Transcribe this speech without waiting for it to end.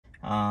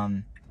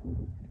That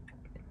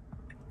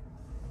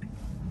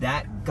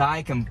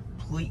guy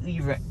completely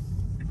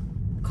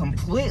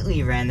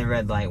ran the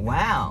red light.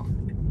 Wow.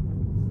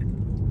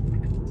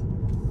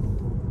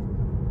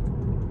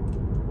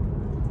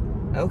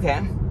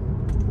 Okay.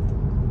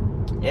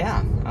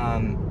 Yeah.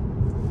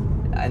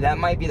 That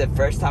might be the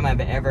first time I've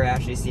ever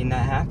actually seen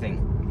that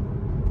happen.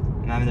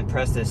 I'm having to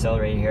press the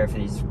accelerator here for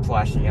these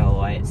flashing yellow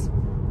lights.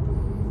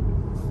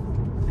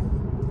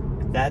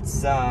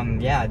 That's,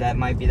 yeah, that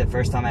might be the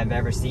first time I've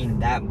ever seen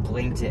that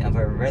blinked of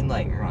a red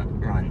light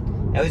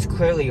run. It was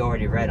clearly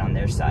already red on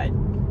their side,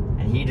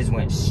 and he just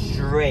went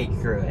straight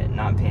through it,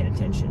 not paying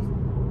attention.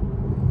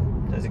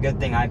 So it's a good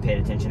thing I paid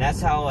attention.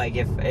 That's how, like,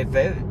 if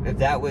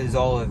that was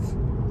all of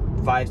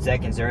 5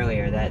 seconds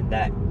earlier,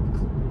 that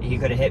he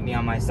could have hit me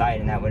on my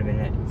side, and that would have been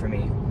it for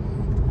me.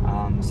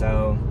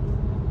 So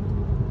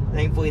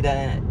thankfully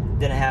that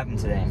didn't happen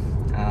today.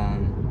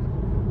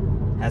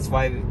 That's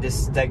why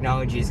this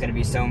technology is going to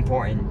be so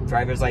important.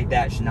 Drivers like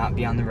that should not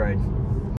be on the road.